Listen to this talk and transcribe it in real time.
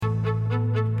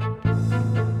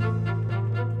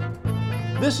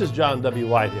This is John W.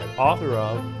 Whitehead, author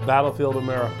of Battlefield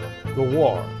America, The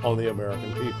War on the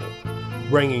American People,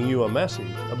 bringing you a message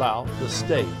about the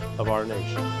state of our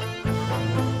nation.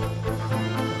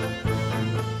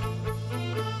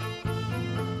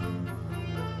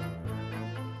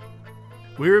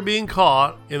 We are being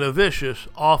caught in a vicious,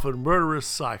 often murderous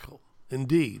cycle.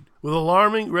 Indeed, with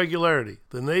alarming regularity,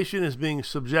 the nation is being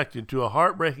subjected to a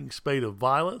heartbreaking spate of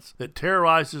violence that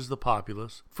terrorizes the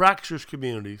populace, fractures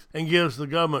communities, and gives the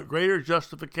government greater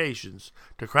justifications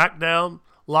to crack down,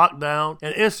 lock down,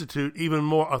 and institute even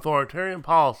more authoritarian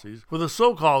policies for the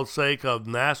so-called sake of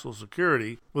national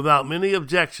security without many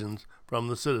objections from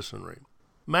the citizenry.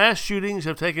 Mass shootings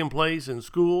have taken place in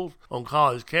schools, on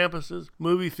college campuses,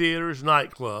 movie theaters,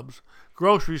 nightclubs,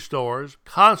 grocery stores,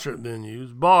 concert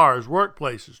venues, bars,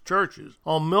 workplaces, churches,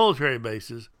 on military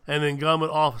bases, and in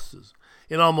government offices.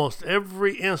 In almost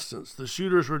every instance, the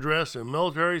shooters were dressed in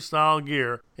military-style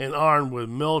gear and armed with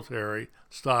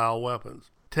military-style weapons.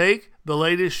 Take the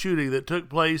latest shooting that took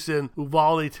place in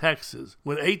Uvalde, Texas,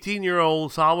 when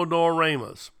 18-year-old Salvador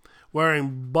Ramos,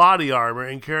 wearing body armor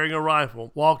and carrying a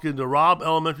rifle, walked into Robb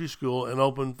Elementary School and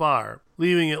opened fire,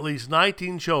 leaving at least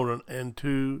 19 children and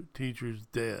 2 teachers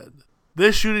dead.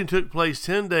 This shooting took place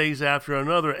 10 days after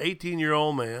another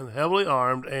 18-year-old man, heavily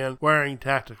armed and wearing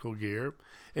tactical gear,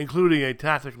 including a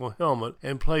tactical helmet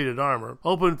and plated armor,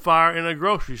 opened fire in a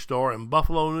grocery store in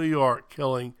Buffalo, New York,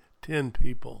 killing 10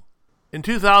 people. In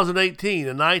 2018,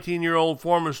 a 19-year-old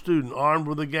former student armed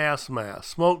with a gas mask,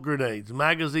 smoke grenades,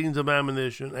 magazines of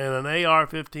ammunition, and an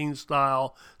AR-15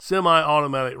 style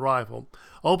semi-automatic rifle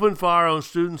opened fire on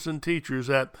students and teachers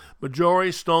at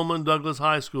Marjory Stoneman Douglas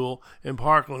High School in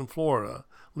Parkland, Florida,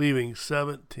 leaving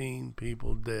 17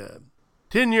 people dead.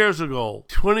 10 years ago,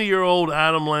 20-year-old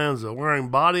Adam Lanza, wearing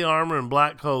body armor and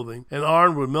black clothing and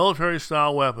armed with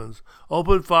military-style weapons,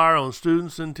 opened fire on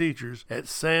students and teachers at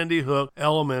Sandy Hook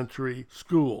Elementary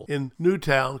School in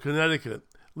Newtown, Connecticut,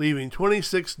 leaving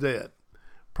 26 dead.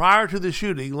 Prior to the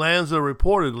shooting, Lanza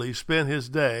reportedly spent his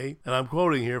day, and I'm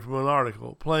quoting here from an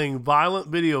article, playing violent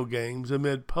video games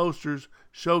amid posters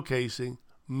showcasing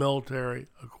military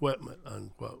equipment,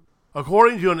 unquote.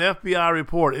 According to an FBI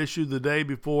report issued the day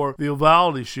before the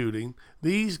Uvalde shooting,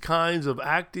 these kinds of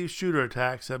active shooter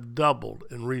attacks have doubled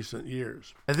in recent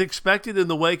years. As expected in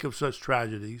the wake of such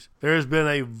tragedies, there has been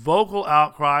a vocal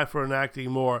outcry for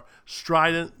enacting more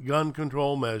strident gun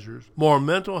control measures, more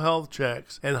mental health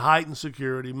checks, and heightened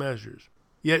security measures.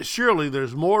 Yet surely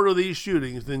there's more to these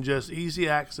shootings than just easy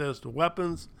access to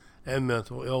weapons and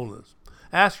mental illness.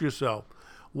 Ask yourself,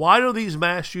 why do these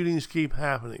mass shootings keep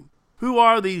happening? Who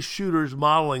are these shooters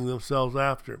modeling themselves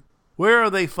after? Where are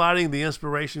they finding the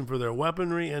inspiration for their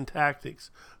weaponry and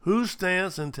tactics? Whose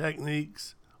stance and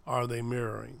techniques are they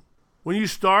mirroring? When you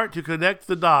start to connect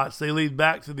the dots, they lead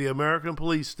back to the American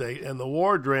police state and the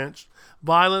war-drenched,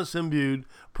 violence-imbued,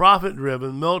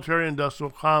 profit-driven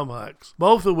military-industrial complex,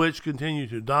 both of which continue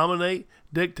to dominate,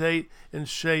 dictate, and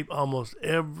shape almost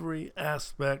every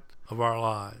aspect of our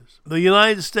lives. The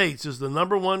United States is the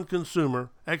number one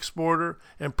consumer, exporter,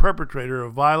 and perpetrator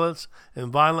of violence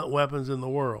and violent weapons in the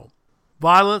world.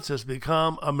 Violence has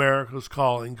become America's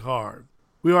calling card.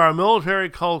 We are a military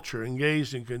culture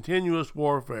engaged in continuous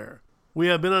warfare. We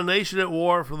have been a nation at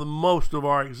war for the most of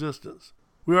our existence.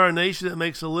 We are a nation that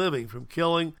makes a living from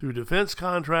killing through defense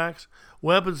contracts,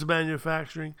 weapons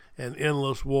manufacturing, and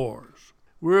endless wars.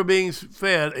 We are being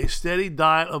fed a steady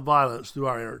diet of violence through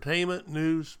our entertainment,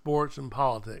 news, sports, and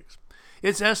politics.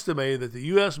 It's estimated that the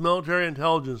U.S. military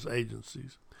intelligence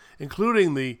agencies,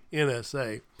 including the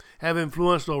NSA, have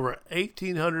influenced over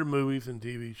 1,800 movies and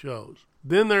TV shows.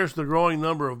 Then there's the growing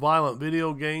number of violent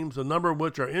video games, a number of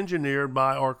which are engineered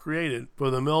by or created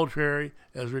for the military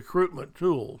as recruitment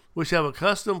tools, which have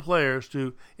accustomed players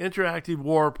to interactive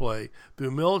warplay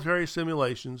through military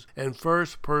simulations and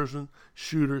first-person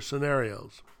shooter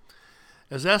scenarios.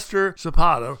 As Esther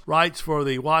Zapata writes for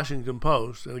the Washington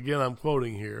Post, and again I'm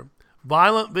quoting here,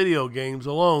 violent video games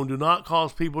alone do not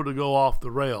cause people to go off the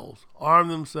rails, arm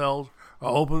themselves, or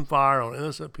open fire on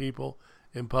innocent people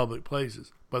in public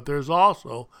places. But there's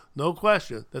also no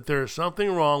question that there is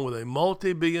something wrong with a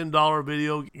multi-billion-dollar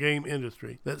video game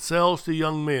industry that sells to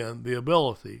young men the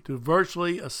ability to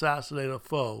virtually assassinate a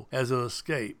foe as an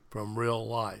escape from real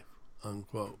life,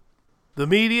 unquote. The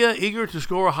media, eager to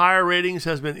score higher ratings,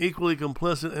 has been equally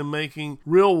complicit in making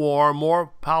real war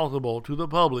more palatable to the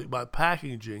public by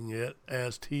packaging it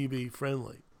as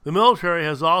TV-friendly. The military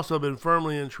has also been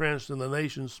firmly entrenched in the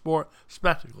nation's sport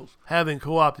spectacles, having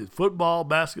co-opted football,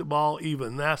 basketball,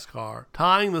 even NASCAR,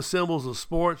 tying the symbols of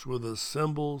sports with the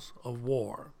symbols of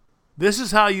war. This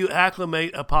is how you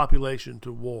acclimate a population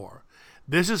to war.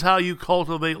 This is how you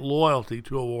cultivate loyalty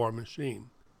to a war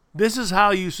machine. This is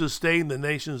how you sustain the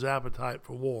nation's appetite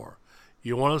for war.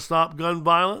 You want to stop gun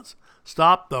violence?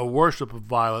 Stop the worship of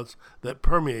violence that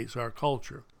permeates our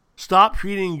culture. Stop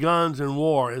treating guns and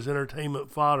war as entertainment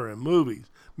fodder in movies,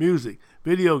 music,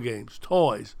 video games,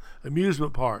 toys,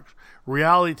 amusement parks,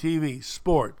 reality TV,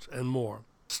 sports, and more.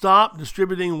 Stop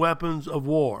distributing weapons of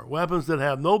war, weapons that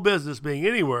have no business being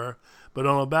anywhere but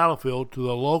on a battlefield, to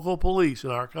the local police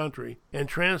in our country, and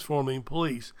transforming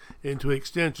police into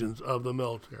extensions of the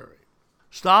military.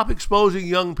 Stop exposing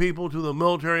young people to the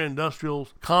military-industrial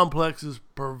complex's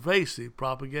pervasive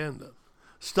propaganda.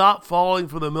 Stop falling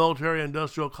for the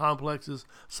military-industrial complex's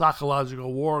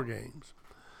psychological war games.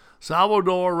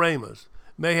 Salvador Ramos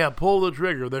may have pulled the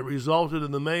trigger that resulted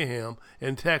in the mayhem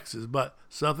in Texas, but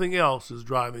something else is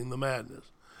driving the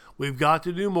madness. We've got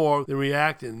to do more than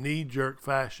react in knee-jerk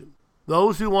fashion.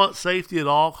 Those who want safety at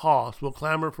all costs will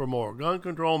clamor for more gun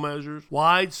control measures,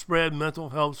 widespread mental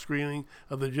health screening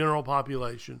of the general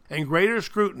population, and greater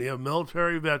scrutiny of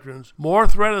military veterans, more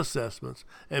threat assessments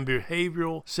and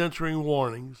behavioral censoring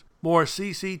warnings, more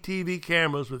CCTV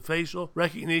cameras with facial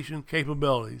recognition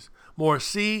capabilities, more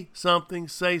see something,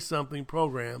 say something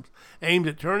programs aimed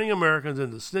at turning Americans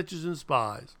into snitches and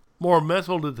spies, more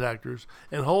metal detectors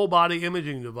and whole-body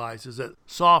imaging devices at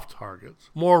soft targets,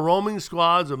 more roaming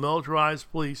squads of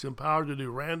militarized police empowered to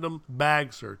do random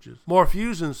bag searches, more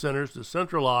fusion centers to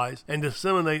centralize and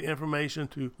disseminate information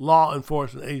to law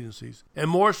enforcement agencies, and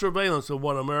more surveillance of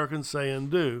what Americans say and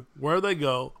do, where they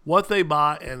go, what they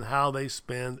buy, and how they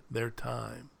spend their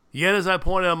time. Yet, as I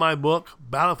point out in my book,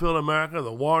 Battlefield America,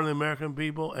 The War on the American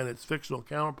People and its Fictional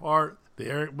Counterpart, The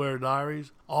Eric Blair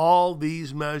Diaries, all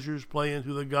these measures play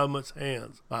into the government's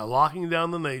hands by locking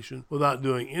down the nation without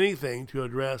doing anything to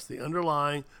address the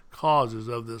underlying causes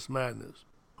of this madness.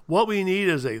 What we need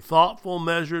is a thoughtful,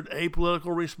 measured,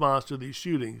 apolitical response to these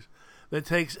shootings that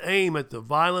takes aim at the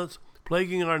violence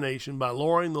plaguing our nation by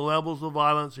lowering the levels of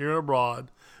violence here and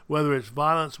abroad, whether it's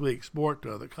violence we export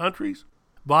to other countries,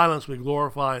 violence we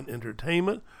glorify in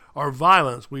entertainment, or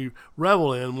violence we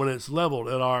revel in when it's leveled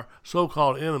at our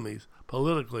so-called enemies,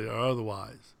 politically or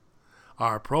otherwise.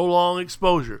 Our prolonged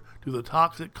exposure to the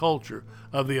toxic culture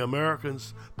of the American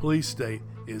police state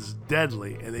is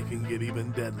deadly, and it can get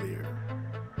even deadlier.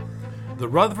 The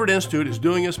Rutherford Institute is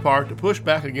doing its part to push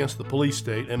back against the police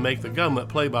state and make the government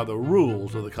play by the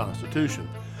rules of the Constitution.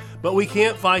 But we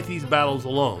can't fight these battles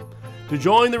alone. To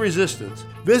join the resistance,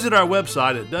 visit our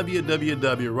website at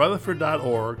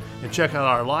www.rutherford.org and check out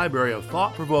our library of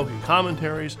thought-provoking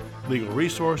commentaries, legal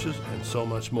resources, and so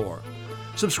much more.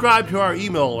 Subscribe to our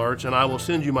email alerts and I will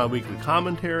send you my weekly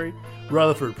commentary,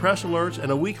 Rutherford Press Alerts,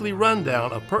 and a weekly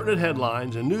rundown of pertinent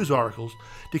headlines and news articles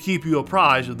to keep you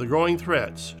apprised of the growing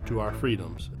threats to our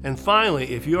freedoms. And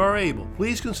finally, if you are able,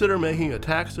 please consider making a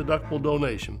tax-deductible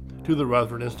donation to the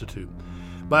Rutherford Institute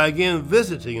by again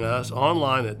visiting us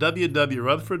online at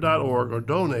www.rutherford.org or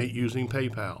donate using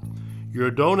PayPal. Your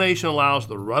donation allows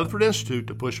the Rutherford Institute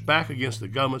to push back against the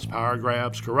government's power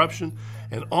grabs, corruption,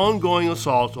 and ongoing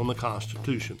assaults on the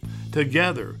Constitution.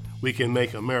 Together, we can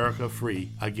make America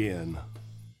free again.